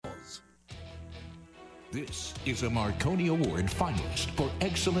This is a Marconi Award finalist for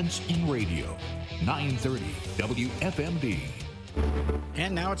excellence in radio. 930 WFMD.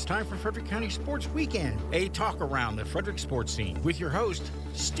 And now it's time for Frederick County Sports Weekend, a talk around the Frederick sports scene with your host,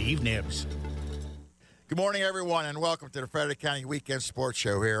 Steve Nibbs. Good morning, everyone, and welcome to the Frederick County Weekend Sports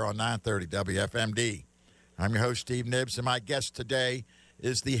Show here on 930 WFMD. I'm your host, Steve Nibbs, and my guest today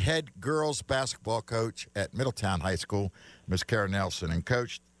is the head girls basketball coach at Middletown High School, Ms. Kara Nelson. And,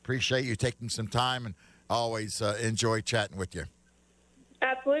 Coach, appreciate you taking some time and always enjoy chatting with you.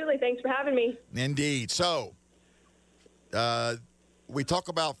 Absolutely. Thanks for having me. Indeed. So, we talk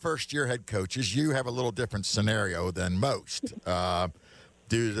about first-year head coaches. You have a little different scenario than most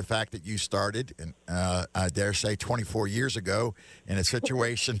due to the fact that you started, and I dare say 24 years ago, in a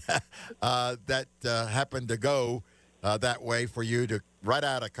situation that happened to go that way for you to right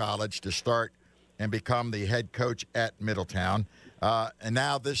out of college to start and become the head coach at Middletown. And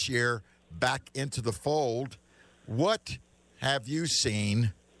now this year, back into the fold. What have you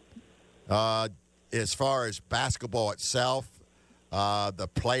seen as far as basketball itself, the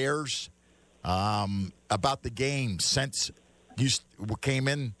players, about the game since you came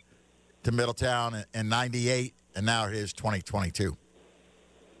in to Middletown in 98 and now it is 2022?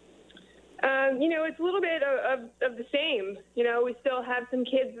 It's a little bit of the same. We still have some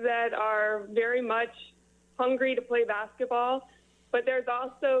kids that are very much hungry to play basketball, but there's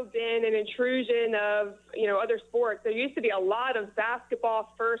also been an intrusion of, other sports. There used to be a lot of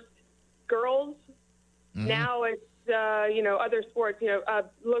basketball first girls. Mm-hmm. Now it's, other sports.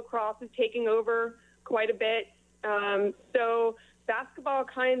 Lacrosse is taking over quite a bit. So basketball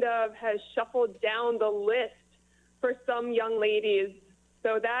kind of has shuffled down the list for some young ladies.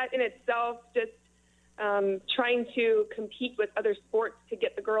 So that in itself, just trying to compete with other sports to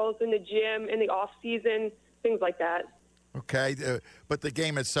get the girls in the gym in the off season, things like that. Okay, but the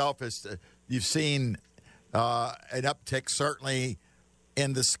game itself is, you've seen an uptick certainly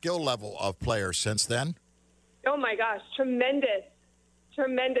in the skill level of players since then. Oh my gosh, tremendous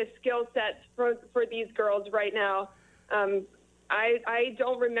skill sets for these girls right now. I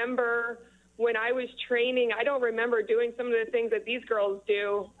don't remember when I was training, I don't remember doing some of the things that these girls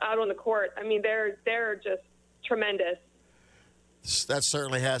do out on the court. I mean, they're just tremendous. That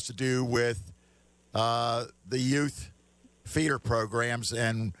certainly has to do with the youth feeder programs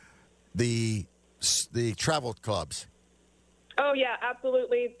and the travel clubs. Oh yeah,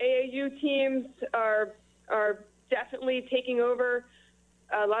 absolutely. AAU teams are definitely taking over.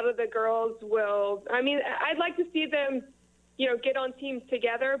 A lot of the girls will. I mean, I'd like to see them, get on teams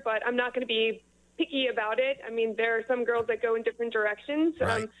together, but I'm not going to be picky about it. I mean, there are some girls that go in different directions.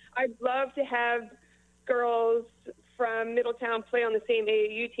 Right. I'd love to have girls from Middletown play on the same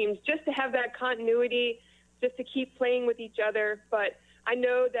AAU teams, just to have that continuity, just to keep playing with each other. But I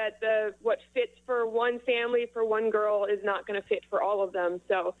know that what fits for one family, for one girl, is not going to fit for all of them.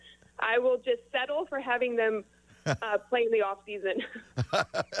 So I will just settle for having them play in the off season.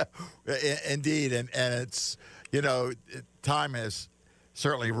 Indeed, and it's time has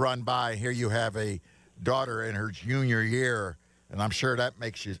certainly run by. Here you have a daughter in her junior year, and I'm sure that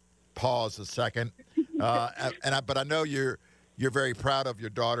makes you pause a second. But I know you're very proud of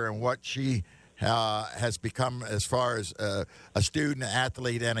your daughter and what she has become as far as a student, an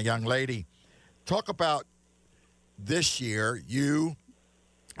athlete, and a young lady. Talk about this year. You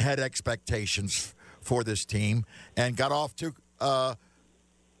had expectations for this team and got off to, I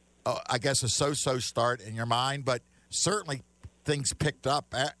guess, a so-so start in your mind, but certainly things picked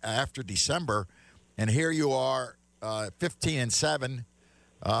up after December, and here you are, 15-7,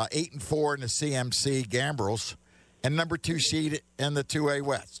 8-4 in the CMC Gambrels, and number 2 seed in the 2A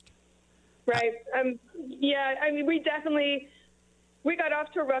West. Right. Yeah, I mean, we got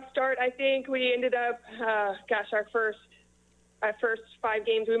off to a rough start. I think we ended up, our first 5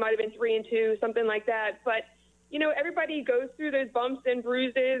 games, we might have been 3-2, something like that. But, everybody goes through those bumps and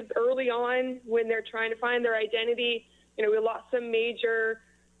bruises early on when they're trying to find their identity. We lost some major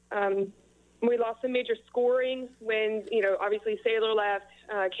scoring when, obviously Saylor left,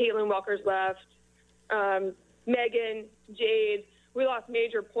 Caitlin Welkers left, Megan, Jade. We lost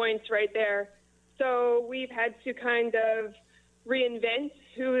major points right there. So we've had to kind of reinvent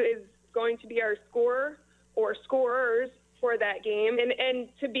who is going to be our scorer or scorers for that game. And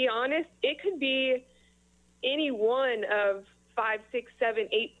to be honest, it could be any one of 5, 6, 7,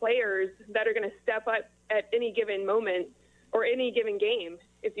 8 players that are going to step up at any given moment or any given game,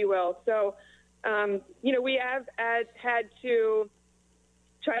 if you will. So, we have had to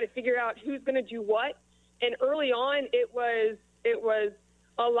try to figure out who's going to do what. And early on, it was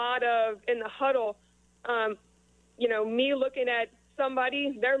a lot of, in the huddle, me looking at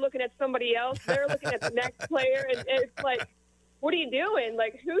somebody. They're looking at somebody else. They're looking at the next player. And it's like, what are you doing?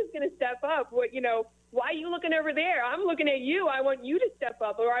 Like, who's going to step up? Why are you looking over there? I'm looking at you. I want you to step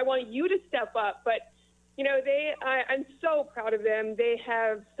up, or I want you to step up. But, I'm so proud of them. They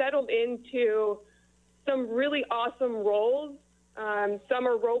have settled into some really awesome roles. Some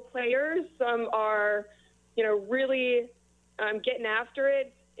are role players. Some are, really getting after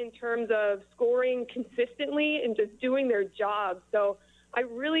it in terms of scoring consistently and just doing their job. So I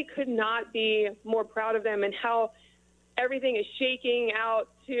really could not be more proud of them and how everything is shaking out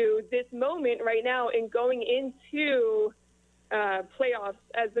to this moment right now and going into playoffs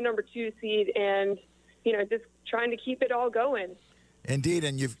as the number 2 seed and, just trying to keep it all going. Indeed,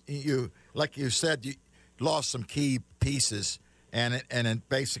 and you like you said, you lost some key pieces, and it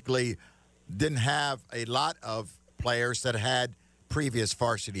basically didn't have a lot of players that had previous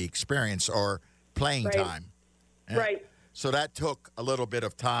varsity experience or playing time. Right. So that took a little bit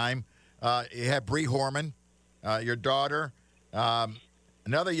of time. You had Bree Horman, your daughter.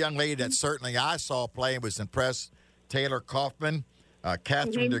 Another young lady that certainly I saw play and was impressed, Taylor Kaufman,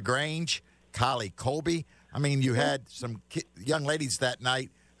 Catherine DeGrange, Kylie Colby. I mean, you had some young ladies that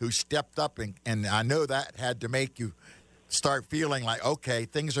night who stepped up, and I know that had to make you start feeling like, okay,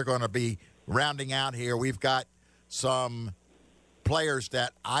 things are going to be rounding out here. We've got some players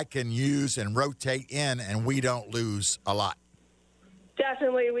that I can use and rotate in, and we don't lose a lot.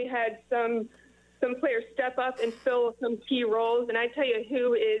 Definitely. We had some players step up and fill some key roles, and I tell you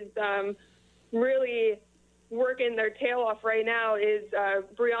who is really working their tail off right now is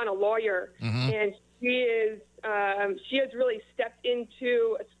Brianna Lawyer, and she has really stepped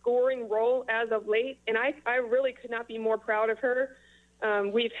into a scoring role as of late, and I really could not be more proud of her.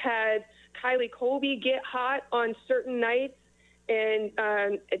 We've had Kylie Colby get hot on certain nights, and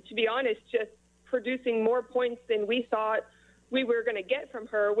to be honest, just producing more points than we thought we were going to get from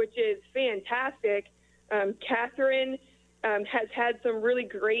her, which is fantastic. Catherine has had some really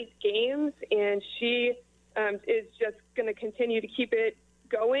great games, and she is just going to continue to keep it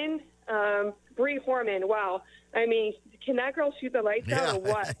going. Bree Horman, wow. I mean, can that girl shoot the lights out or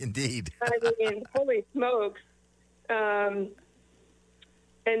what? Indeed. I mean, holy smokes. And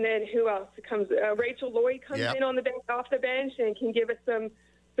then who else comes? Rachel Lloyd comes in on the bench, off the bench, and can give us some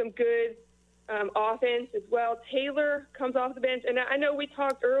good offense as well. Taylor comes off the bench, and I know we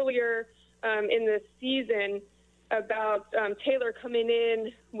talked earlier in the season about Taylor coming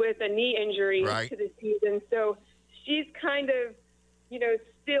in with a knee injury to the season. So she's kind of,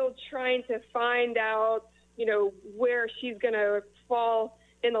 still trying to find out, where she's going to fall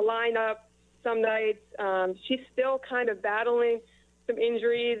in the lineup some nights. She's still kind of battling some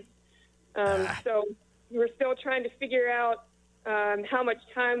injuries. So we're still trying to figure out how much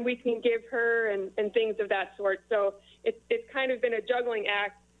time we can give her and things of that sort. So it's kind of been a juggling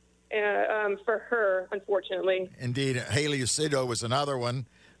act for her, unfortunately. Indeed. Haley Usido was another one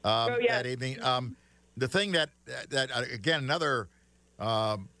that evening. The thing that again, another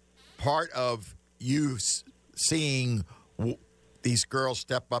part of you seeing these girls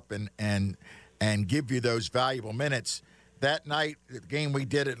step up and give you those valuable minutes. That night, the game we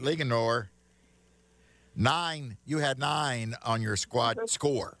did at Linganore, you had 9 on your squad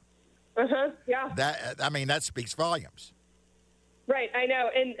score. Yeah. That speaks volumes. Right, I know,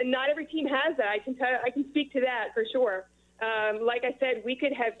 and not every team has that. I can speak to that for sure. Like I said, we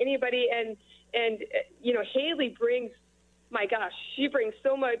could have anybody, and Haley brings, my gosh, she brings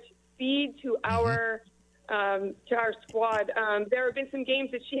so much speed to our squad. There have been some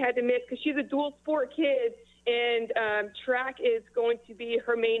games that she had to miss because she's a dual sport kid, and track is going to be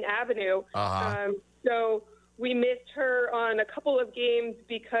her main avenue. So we missed her on a couple of games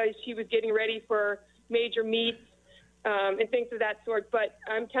because she was getting ready for major meets and things of that sort. But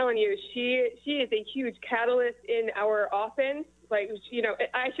I'm telling you, she is a huge catalyst in our offense. Like,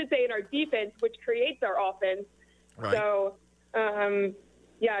 I should say in our defense, which creates our offense. Right. So,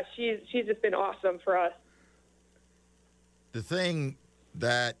 she's just been awesome for us. The thing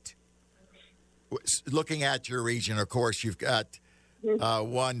that, looking at your region, of course, you've got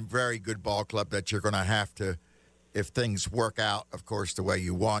one very good ball club that you're going to have to, if things work out, of course, the way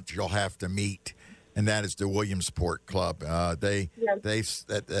you want, you'll have to meet, and that is the Williamsport Club. That's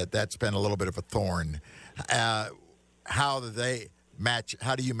been a little bit of a thorn. How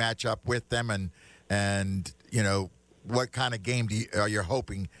do you match up with them, and what kind of game are you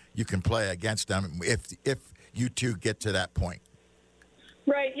hoping you can play against them if you two get to that point?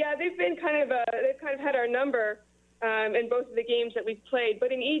 Right. Yeah, they've kind of had our number in both of the games that we've played.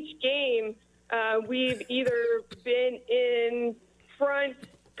 But in each game, we've either been in front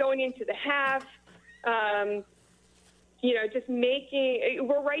going into the half, just making –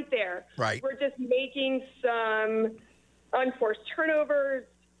 we're right there. Right. We're just making some unforced turnovers,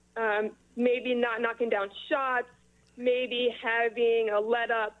 maybe not knocking down shots, maybe having a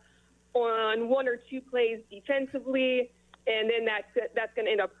let-up on one or two plays defensively, and then that's going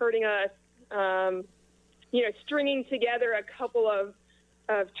to end up hurting us. Stringing together a couple of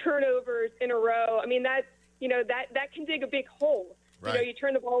turnovers in a row. I mean, that can dig a big hole. Right. You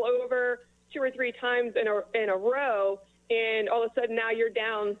turn the ball over 2 or 3 times in a row, and all of a sudden now you're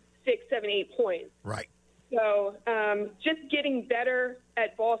down 6, 7, 8 points. Right. So just getting better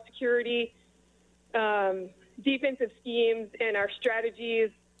at ball security, defensive schemes, and our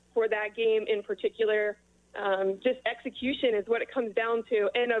strategies for that game in particular. Just execution is what it comes down to,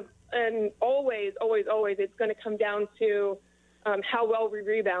 and always, it's going to come down to how well we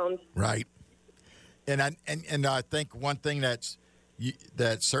rebound. Right. And I think one thing that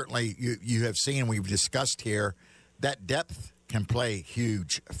certainly you have seen, we've discussed here, that depth can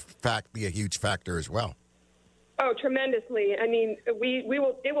be a huge factor as well. Oh, tremendously. I mean, it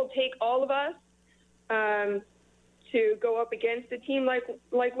will take all of us to go up against a team like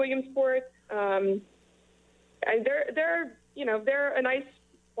Williamsport. And they're a nice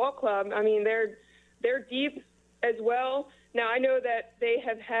ball club. I mean, they're deep as well. Now, I know that they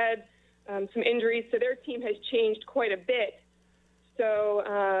have had some injuries, so their team has changed quite a bit. So,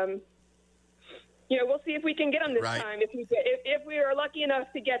 we'll see if we can get them this time. If we are lucky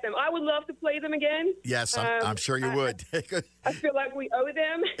enough to get them, I would love to play them again. Yes, I'm sure you would. I feel like we owe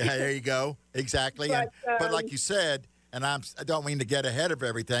them. Yeah, there you go. Exactly. But like you said, and I don't mean to get ahead of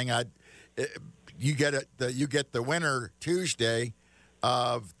everything. You get the winner Tuesday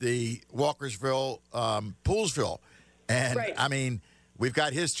of the Walkersville Poolsville, and right. I mean we've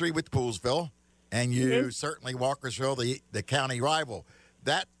got history with Poolsville, and you certainly Walkersville, the county rival.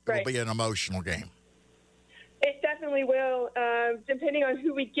 That will be an emotional game. It definitely will. Depending on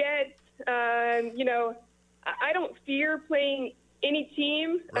who we get, I don't fear playing any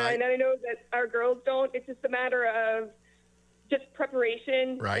team, and I know that our girls don't. It's just a matter of just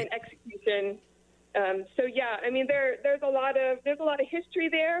preparation and execution. I mean, there's a lot of history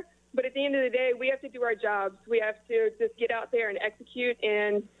there, but at the end of the day, we have to do our jobs. We have to just get out there and execute,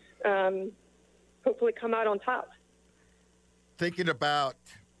 and hopefully come out on top. Thinking about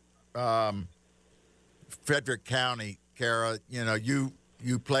Frederick County, Kara,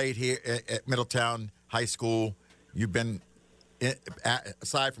 you played here at Middletown High School. You've been,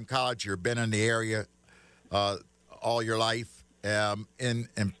 aside from college, you've been in the area all your life, and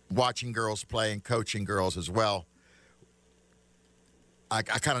watching girls play and coaching girls as well. I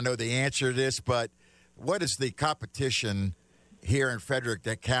kind of know the answer to this, but what does the competition here in Frederick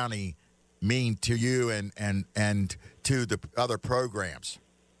County mean to you and to the other programs?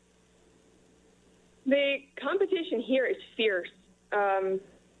 The competition here is fierce. In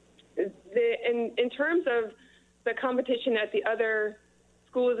terms of the competition at the other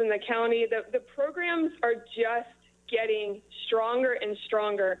schools in the county, the programs are just getting stronger and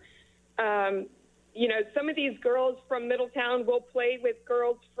stronger. Some of these girls from Middletown will play with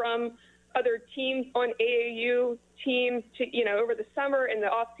girls from other teams on AAU teams over the summer and the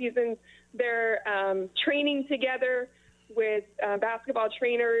off season. They're training together with basketball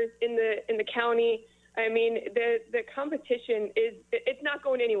trainers in the county. I mean, the competition it's not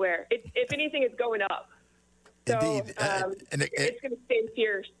going anywhere. If anything, it's going up. So, Indeed, it's going to stay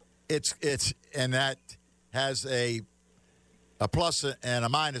fierce. And that has a plus and a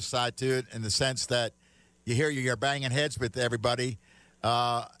minus side to it, in the sense that you're banging heads with everybody,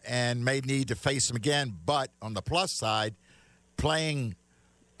 and may need to face them again. But on the plus side, playing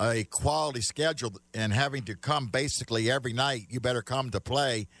a quality schedule and having to come basically every night, you better come to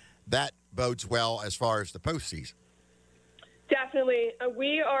play, that bodes well as far as the postseason. Definitely.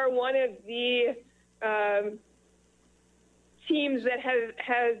 We are one of the teams that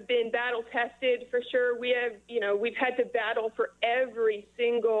has been battle tested for sure. We've had to battle for every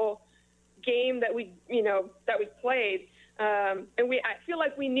single game that we played. And I feel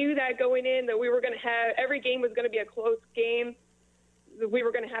like we knew that going in, that we were going to have, every game was going to be a close game. We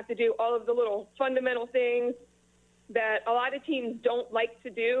were going to have to do all of the little fundamental things that a lot of teams don't like to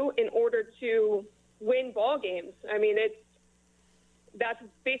do in order to win ball games. I mean, that's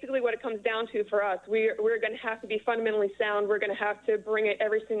basically what it comes down to for us. We're going to have to be fundamentally sound. We're going to have to bring it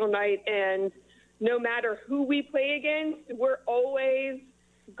every single night. And no matter who we play against, we're always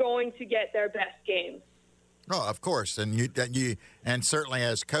going to get their best game. Oh, of course. And and certainly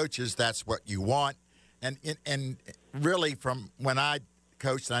as coaches, that's what you want. And really, from when I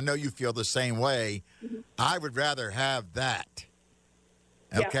coached, and I know you feel the same way, I would rather have that,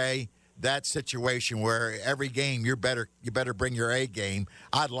 okay, that situation where every game you better bring your A game.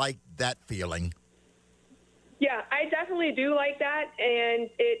 I like that feeling. Yeah, I definitely do like that, and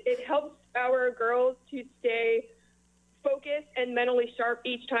it helps our girls to stay focused and mentally sharp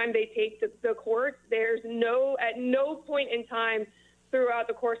each time they take the court. At no point in time throughout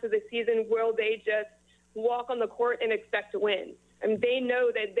the course of the season will they just walk on the court and expect to win. I mean, they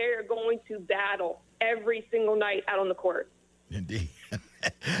know that they're going to battle every single night out on the court. Indeed.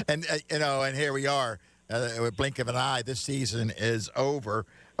 And here we are. With blink of an eye, this season is over,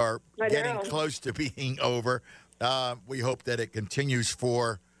 or getting close to being over. We hope that it continues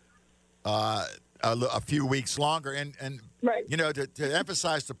for a few weeks longer. And right. To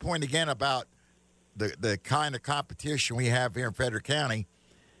emphasize the point again about the kind of competition we have here in Frederick County,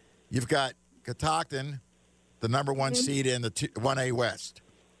 you've got Catoctin, the number one seed in the 1A West.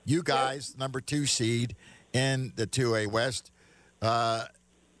 You guys, number 2 seed in the 2A West.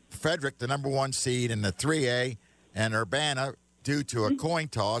 Frederick, the number 1 seed in the 3A, and Urbana, due to a coin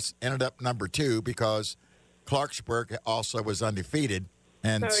toss, ended up number 2 because Clarksburg also was undefeated,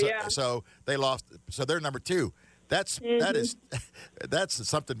 and so they lost. So they're number 2. That's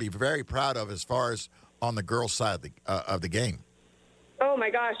something to be very proud of as far as on the girls' side of the game. Oh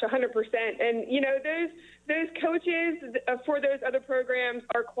my gosh, 100%. And those coaches for those other programs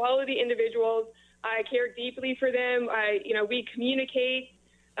are quality individuals. I care deeply for them. We communicate.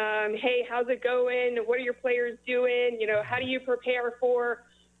 Hey, how's it going? What are your players doing? How do you prepare for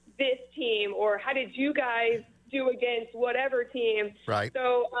this team? Or how did you guys do against whatever team? Right.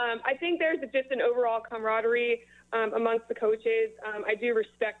 So I think there's just an overall camaraderie amongst the coaches. I do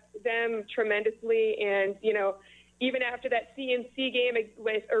respect them tremendously. And, even after that CMC game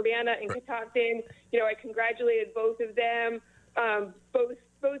with Urbana and Catoctin, I congratulated both of them.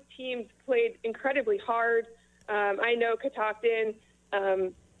 Both teams played incredibly hard. I know Catoctin,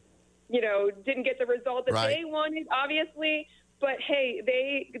 didn't get the result that they wanted, obviously. But, hey,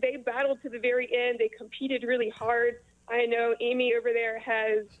 they battled to the very end. They competed really hard. I know Amy over there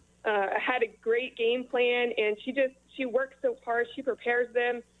has had a great game plan, and she works so hard. She prepares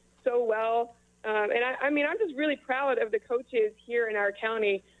them so well. And I'm just really proud of the coaches here in our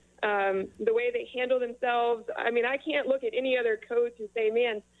county, the way they handle themselves. I mean, I can't look at any other coach and say,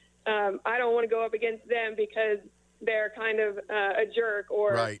 man, I don't want to go up against them because they're kind of a jerk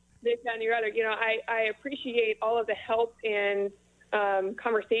or this, that, and the other. I appreciate all of the help and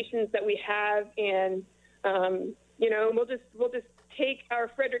conversations that we have, and we'll just take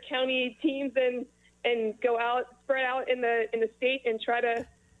our Frederick County teams and go out, spread out in the state, and try to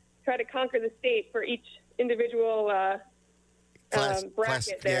conquer the state for each individual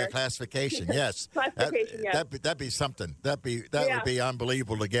bracket there. Yeah, classification. Yes, classification. Yes. That'd be something. That would be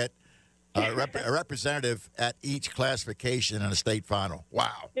unbelievable to get a representative at each classification in a state final.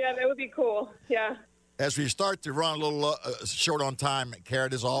 Wow. Yeah, that would be cool. Yeah. As we start to run a little short on time,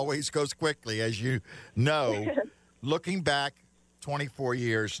 Karen, as always, goes quickly, as you know. Looking back 24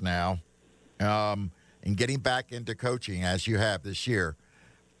 years now, and getting back into coaching as you have this year,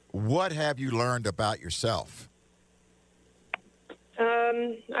 what have you learned about yourself?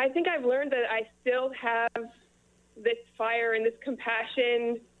 I think I've learned that I still have this fire and this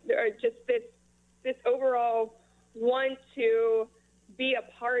compassion, or just this overall want to be a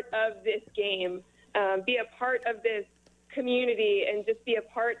part of this game, be a part of this community, and just be a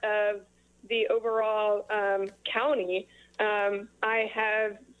part of the overall county. I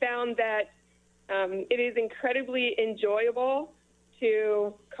have found that it is incredibly enjoyable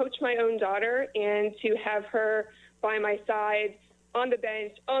to coach my own daughter and to have her by my side on the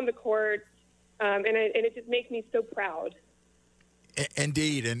bench, on the court, and it just makes me so proud.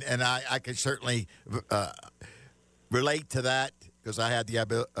 Indeed, and I can certainly relate to that because I had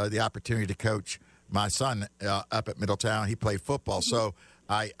the opportunity to coach my son up at Middletown. He played football, so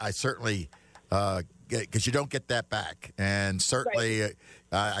I certainly because you don't get that back, and certainly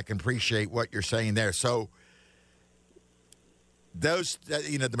I can appreciate what you're saying there. So those,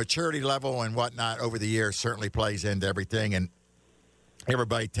 the maturity level and whatnot over the years certainly plays into everything, and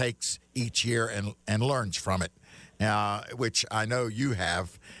everybody takes each year and learns from it, which I know you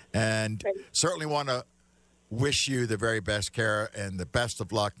have, and certainly want to wish you the very best, Kara, and the best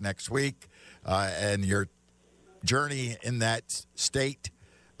of luck next week and your journey in that state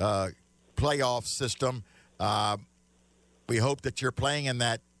playoff system. We hope that you're playing in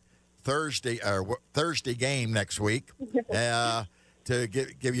that Thursday game next week to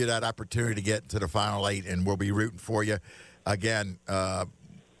give you that opportunity to get to the Final Eight, and we'll be rooting for you. Again,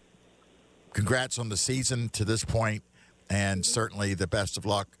 congrats on the season to this point, and certainly the best of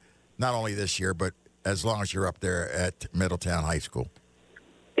luck, not only this year, but as long as you're up there at Middletown High School.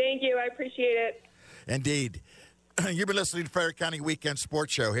 Thank you. I appreciate it. Indeed. You've been listening to Frederick County Weekend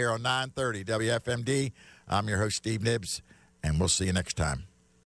Sports Show here on 930 WFMD. I'm your host, Steve Nibbs, and we'll see you next time.